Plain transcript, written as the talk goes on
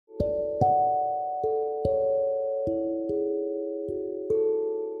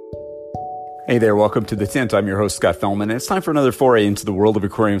Hey there, welcome to The Tint. I'm your host, Scott Fellman, and it's time for another foray into the world of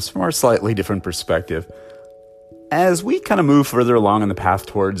aquariums from our slightly different perspective. As we kind of move further along on the path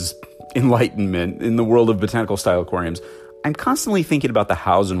towards enlightenment in the world of botanical-style aquariums, I'm constantly thinking about the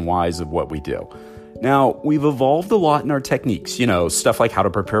hows and whys of what we do. Now, we've evolved a lot in our techniques, stuff like how to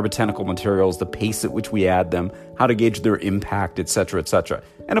prepare botanical materials, the pace at which we add them, how to gauge their impact, etc., etc.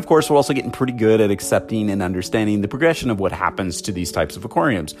 And of course, we're also getting pretty good at accepting and understanding the progression of what happens to these types of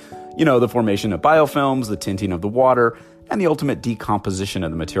aquariums. The formation of biofilms, the tinting of the water, and the ultimate decomposition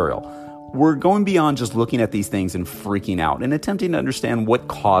of the material. We're going beyond just looking at these things and freaking out and attempting to understand what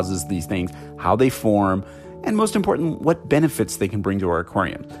causes these things, how they form, and most important, what benefits they can bring to our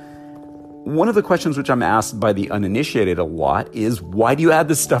aquarium. One of the questions which I'm asked by the uninitiated a lot is, why do you add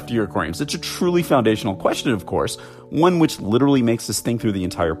this stuff to your aquariums? It's a truly foundational question, of course, one which literally makes us think through the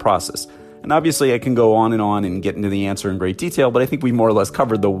entire process. And obviously I can go on and get into the answer in great detail, but I think we more or less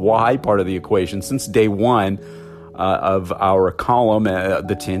covered the why part of the equation since day one of our column,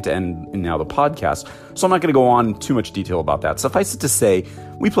 The Tint, and now the podcast. So I'm not going to go on in too much detail about that. Suffice it to say,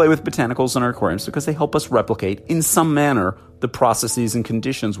 we play with botanicals in our aquariums because they help us replicate, in some manner, the processes and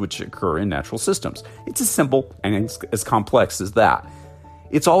conditions which occur in natural systems. It's as simple and as complex as that.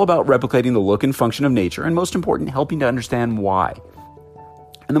 It's all about replicating the look and function of nature, and most important, helping to understand why.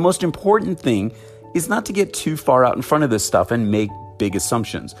 And the most important thing is not to get too far out in front of this stuff and make big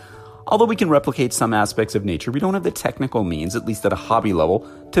assumptions. Although we can replicate some aspects of nature, we don't have the technical means, at least at a hobby level,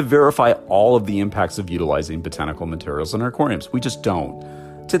 to verify all of the impacts of utilizing botanical materials in our aquariums. We just don't.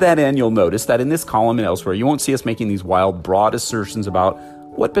 To that end, you'll notice that in this column and elsewhere, you won't see us making these wild, broad assertions about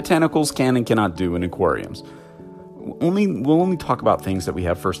what botanicals can and cannot do in aquariums. We'll only talk about things that we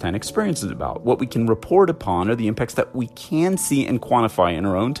have firsthand experiences about. What we can report upon are the impacts that we can see and quantify in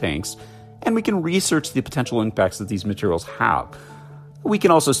our own tanks, and we can research the potential impacts that these materials have. We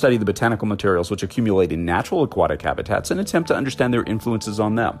can also study the botanical materials which accumulate in natural aquatic habitats and attempt to understand their influences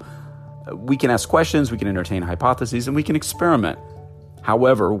on them. We can ask questions, we can entertain hypotheses, and we can experiment.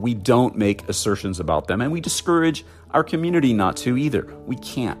 However, we don't make assertions about them, and we discourage our community not to either. We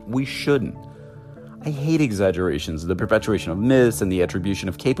can't. We shouldn't. I hate exaggerations, the perpetuation of myths, and the attribution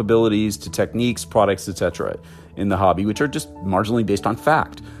of capabilities to techniques, products, etc. in the hobby, which are just marginally based on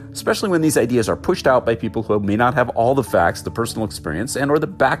fact, especially when these ideas are pushed out by people who may not have all the facts, the personal experience, and or the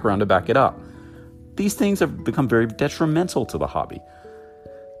background to back it up. These things have become very detrimental to the hobby.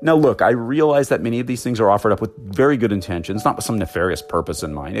 Now look, I realize that many of these things are offered up with very good intentions, not with some nefarious purpose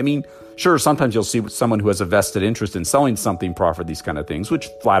in mind. I mean, sure, sometimes you'll see someone who has a vested interest in selling something proffer these kind of things, which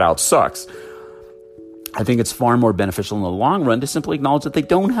flat out sucks. I think it's far more beneficial in the long run to simply acknowledge that they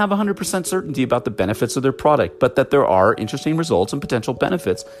don't have 100% certainty about the benefits of their product, but that there are interesting results and potential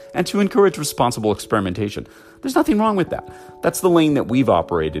benefits, and to encourage responsible experimentation. There's nothing wrong with that. That's the lane that we've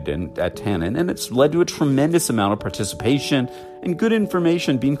operated in at Tannin, and it's led to a tremendous amount of participation and good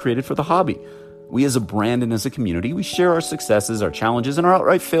information being created for the hobby. We as a brand and as a community, we share our successes, our challenges, and our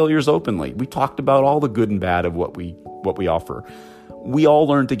outright failures openly. We talked about all the good and bad of what we offer. We all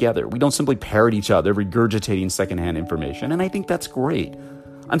learn together. We don't simply parrot each other, regurgitating secondhand information, and I think that's great.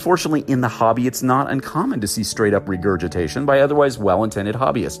 Unfortunately, in the hobby, it's not uncommon to see straight-up regurgitation by otherwise well-intended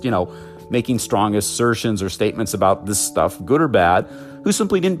hobbyists, making strong assertions or statements about this stuff, good or bad, who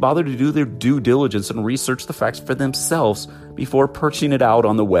simply didn't bother to do their due diligence and research the facts for themselves before perching it out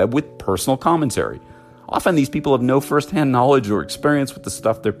on the web with personal commentary. Often these people have no first-hand knowledge or experience with the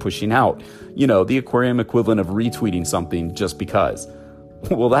stuff they're pushing out. The aquarium equivalent of retweeting something just because.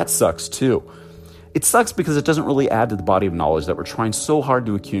 Well, that sucks too. It sucks because it doesn't really add to the body of knowledge that we're trying so hard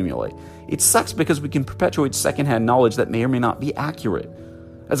to accumulate. It sucks because we can perpetuate secondhand knowledge that may or may not be accurate.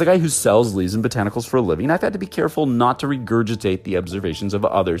 As a guy who sells leaves and botanicals for a living, I've had to be careful not to regurgitate the observations of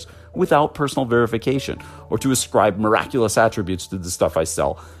others without personal verification, or to ascribe miraculous attributes to the stuff I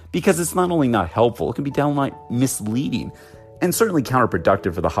sell, because it's not only not helpful, it can be downright misleading, and certainly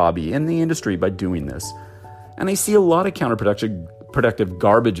counterproductive for the hobby and the industry by doing this. And I see a lot of counterproductive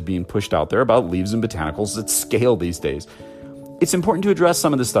garbage being pushed out there about leaves and botanicals at scale these days. It's important to address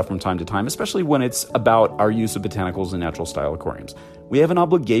some of this stuff from time to time, especially when it's about our use of botanicals in natural-style aquariums. We have an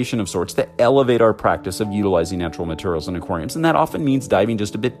obligation of sorts to elevate our practice of utilizing natural materials in aquariums, and that often means diving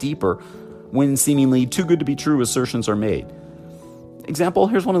just a bit deeper when seemingly too good to be true assertions are made. Example,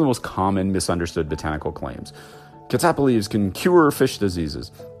 here's one of the most common misunderstood botanical claims. Catappa leaves can cure fish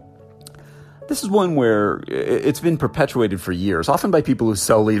diseases. This is one where it's been perpetuated for years, often by people who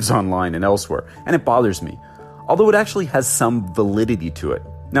sell leaves online and elsewhere, and it bothers me, although it actually has some validity to it.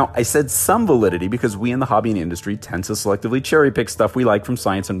 Now, I said some validity because we in the hobby and industry tend to selectively cherry-pick stuff we like from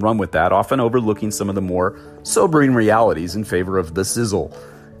science and run with that, often overlooking some of the more sobering realities in favor of the sizzle.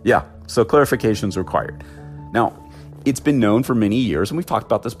 Yeah, so clarification is required. Now, it's been known for many years, and we've talked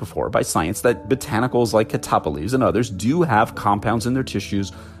about this before, by science that botanicals like catappa leaves and others do have compounds in their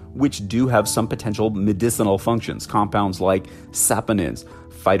tissues which do have some potential medicinal functions. Compounds like saponins,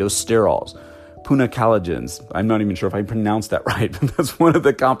 phytosterols, punacalagins. I'm not even sure if I pronounced that right, but that's one of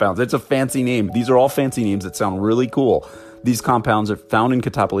the compounds. It's a fancy name. These are all fancy names that sound really cool. These compounds are found in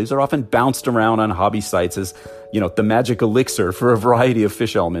catappa leaves, are often bounced around on hobby sites as, the magic elixir for a variety of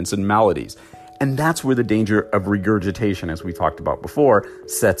fish ailments and maladies. And that's where the danger of regurgitation, as we talked about before,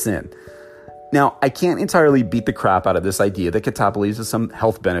 sets in. Now, I can't entirely beat the crap out of this idea that catappa leaves has some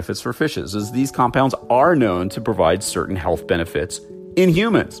health benefits for fishes, as these compounds are known to provide certain health benefits in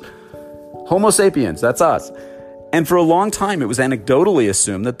humans. Homo sapiens, that's us. And for a long time, it was anecdotally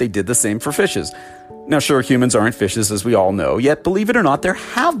assumed that they did the same for fishes. Now, sure, humans aren't fishes, as we all know, yet believe it or not, there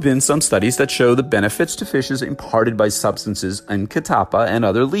have been some studies that show the benefits to fishes imparted by substances in catappa and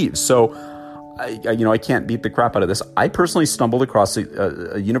other leaves. So, I can't beat the crap out of this. I personally stumbled across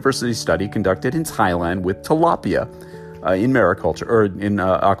a university study conducted in Thailand with tilapia in mariculture or in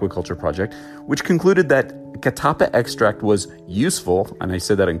aquaculture project, which concluded that catappa extract was useful, and I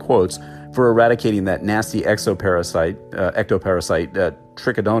say that in quotes, for eradicating that nasty ectoparasite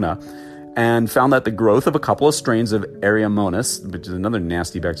Trichodona, and found that the growth of a couple of strains of Aeromonas, which is another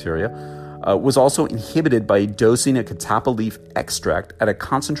nasty bacteria, was also inhibited by dosing a catappa leaf extract at a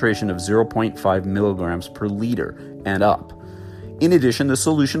concentration of 0.5 milligrams per liter and up. In addition, the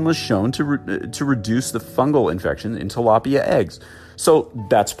solution was shown to reduce the fungal infection in tilapia eggs. So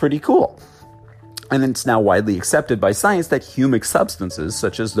that's pretty cool. And it's now widely accepted by science that humic substances,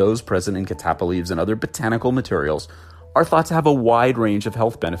 such as those present in catappa leaves and other botanical materials, are thought to have a wide range of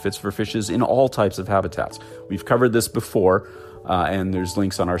health benefits for fishes in all types of habitats. We've covered this before, and there's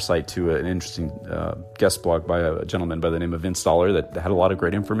links on our site to an interesting guest blog by a gentleman by the name of Vince Stoller that had a lot of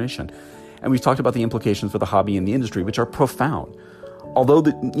great information. And we've talked about the implications for the hobby and the industry, which are profound. Although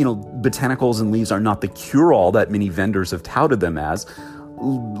botanicals and leaves are not the cure-all that many vendors have touted them as,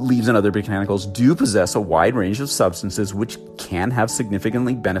 leaves and other botanicals do possess a wide range of substances which can have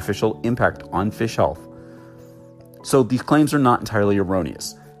significantly beneficial impact on fish health. So these claims are not entirely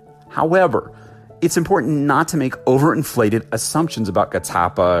erroneous. However, it's important not to make overinflated assumptions about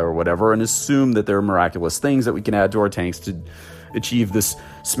catappa or whatever and assume that there are miraculous things that we can add to our tanks to achieve this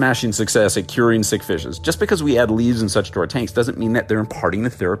smashing success at curing sick fishes. Just because we add leaves and such to our tanks doesn't mean that they're imparting the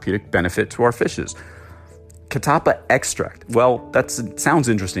therapeutic benefit to our fishes. Catappa extract, well, that sounds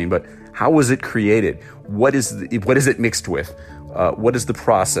interesting, but how was it created? What is it mixed with? What is the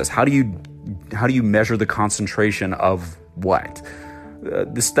process? How do you measure the concentration of what?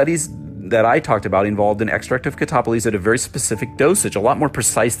 The studies that I talked about involved an extract of catappa leaves at a very specific dosage, a lot more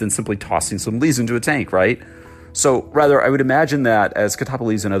precise than simply tossing some leaves into a tank, right? So rather, I would imagine that as catappa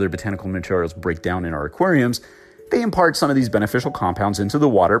leaves and other botanical materials break down in our aquariums, they impart some of these beneficial compounds into the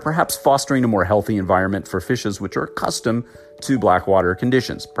water, perhaps fostering a more healthy environment for fishes which are accustomed to black water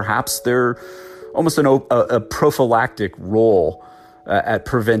conditions. Perhaps they're almost a prophylactic role at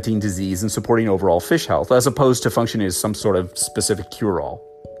preventing disease and supporting overall fish health, as opposed to functioning as some sort of specific cure-all.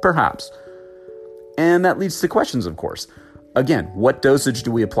 Perhaps. And that leads to questions, of course. Again, what dosage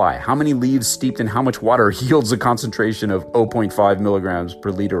do we apply? How many leaves steeped in how much water yields a concentration of 0.5 milligrams per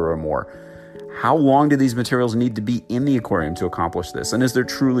liter or more? How long do these materials need to be in the aquarium to accomplish this? And is there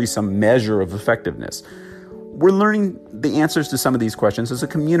truly some measure of effectiveness? We're learning the answers to some of these questions as a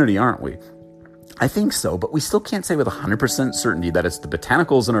community, aren't we? I think so, but we still can't say with 100% certainty that it's the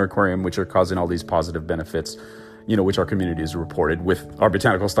botanicals in our aquarium which are causing all these positive benefits, which our community has reported with our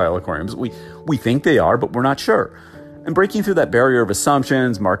botanical style aquariums. We think they are, but we're not sure. And breaking through that barrier of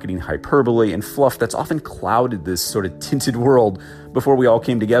assumptions, marketing hyperbole, and fluff that's often clouded this sort of tinted world before we all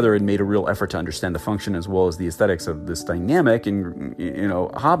came together and made a real effort to understand the function as well as the aesthetics of this dynamic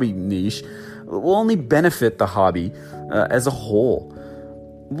and, hobby niche will only benefit the hobby as a whole.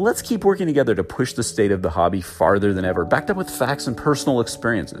 Let's keep working together to push the state of the hobby farther than ever, backed up with facts and personal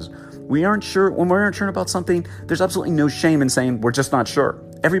experiences. When we aren't sure about something, there's absolutely no shame in saying we're just not sure.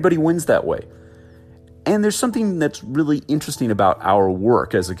 Everybody wins that way. And there's something that's really interesting about our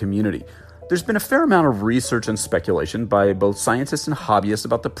work as a community. There's been a fair amount of research and speculation by both scientists and hobbyists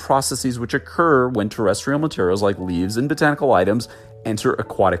about the processes which occur when terrestrial materials like leaves and botanical items enter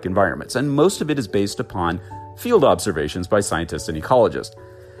aquatic environments. And most of it is based upon field observations by scientists and ecologists.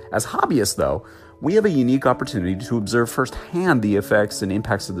 As hobbyists, though, we have a unique opportunity to observe firsthand the effects and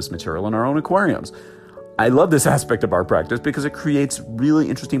impacts of this material in our own aquariums. I love this aspect of our practice because it creates really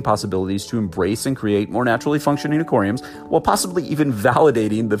interesting possibilities to embrace and create more naturally functioning aquariums while possibly even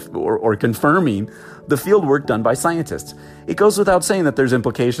validating or confirming the field work done by scientists. It goes without saying that there's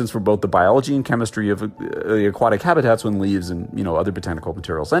implications for both the biology and chemistry of the aquatic habitats when leaves and other botanical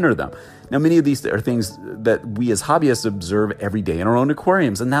materials enter them. Now, many of these are things that we as hobbyists observe every day in our own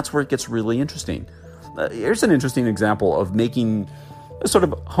aquariums, and that's where it gets really interesting. Here's an interesting example of making sort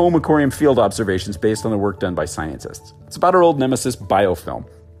of home aquarium field observations based on the work done by scientists. It's about our old nemesis, biofilm.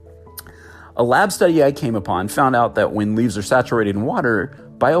 A lab study I came upon found out that when leaves are saturated in water,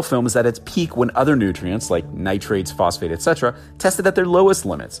 biofilm is at its peak when other nutrients like nitrates, phosphate, etc., tested at their lowest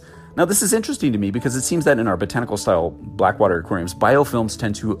limits. Now, this is interesting to me because it seems that in our botanical-style blackwater aquariums, biofilms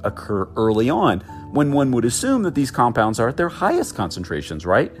tend to occur early on, when one would assume that these compounds are at their highest concentrations,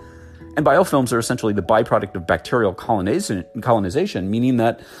 right? And biofilms are essentially the byproduct of bacterial colonization, meaning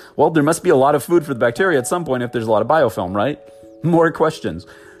that, well, there must be a lot of food for the bacteria at some point if there's a lot of biofilm, right? More questions.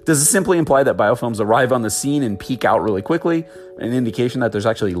 Does this simply imply that biofilms arrive on the scene and peak out really quickly? An indication that there's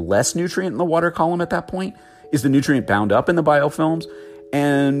actually less nutrient in the water column at that point? Is the nutrient bound up in the biofilms?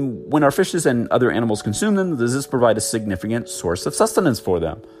 And when our fishes and other animals consume them, does this provide a significant source of sustenance for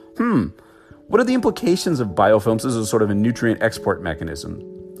them? What are the implications of biofilms as a sort of a nutrient export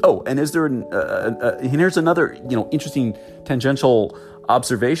mechanism? Oh, and is there and here's another interesting tangential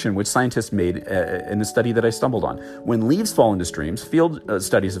observation which scientists made in a study that I stumbled on. When leaves fall into streams, field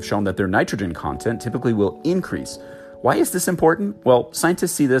studies have shown that their nitrogen content typically will increase. Why is this important? Well,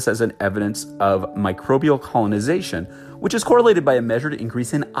 scientists see this as an evidence of microbial colonization, which is correlated by a measured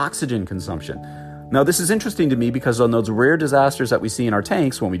increase in oxygen consumption. Now, this is interesting to me because on those rare disasters that we see in our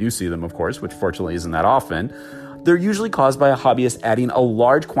tanks, when we do see them, of course, which fortunately isn't that often, they're usually caused by a hobbyist adding a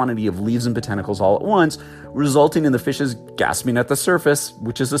large quantity of leaves and botanicals all at once, resulting in the fishes gasping at the surface,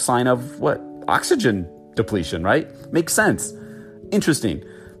 which is a sign of what? Oxygen depletion, right? Makes sense. Interesting.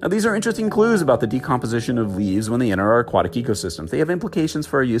 Now, these are interesting clues about the decomposition of leaves when they enter our aquatic ecosystems. They have implications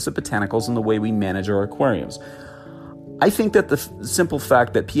for our use of botanicals and the way we manage our aquariums. I think that the simple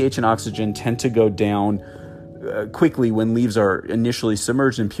fact that pH and oxygen tend to go down quickly when leaves are initially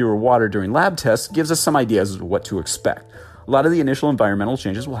submerged in pure water during lab tests gives us some ideas of what to expect. A lot of the initial environmental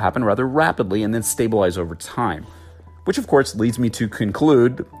changes will happen rather rapidly and then stabilize over time, which of course leads me to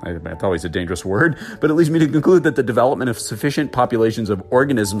conclude, that's always a dangerous word, but it leads me to conclude that the development of sufficient populations of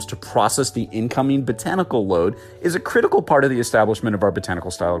organisms to process the incoming botanical load is a critical part of the establishment of our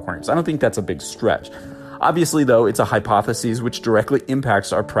botanical style aquariums. I don't think that's a big stretch. Obviously, though, it's a hypothesis which directly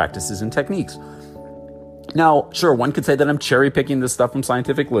impacts our practices and techniques. Now, sure, one could say that I'm cherry-picking this stuff from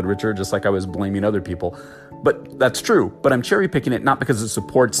scientific literature, just like I was blaming other people. But that's true. But I'm cherry-picking it not because it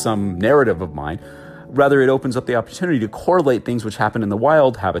supports some narrative of mine. Rather, it opens up the opportunity to correlate things which happen in the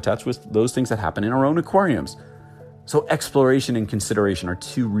wild habitats with those things that happen in our own aquariums. So exploration and consideration are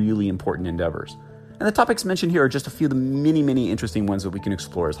two really important endeavors. And the topics mentioned here are just a few of the many, many interesting ones that we can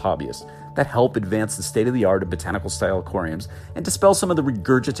explore as hobbyists that help advance the state-of-the-art of botanical-style aquariums and dispel some of the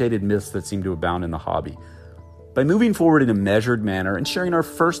regurgitated myths that seem to abound in the hobby. By moving forward in a measured manner and sharing our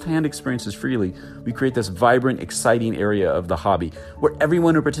first-hand experiences freely, we create this vibrant, exciting area of the hobby where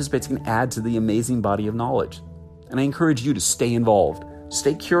everyone who participates can add to the amazing body of knowledge. And I encourage you to stay involved,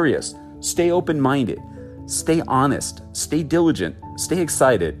 stay curious, stay open-minded, stay honest, stay diligent, stay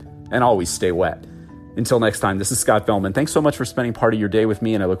excited, and always stay wet. Until next time, this is Scott Fellman. Thanks so much for spending part of your day with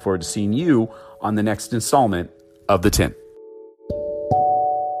me, and I look forward to seeing you on the next installment of The Tint.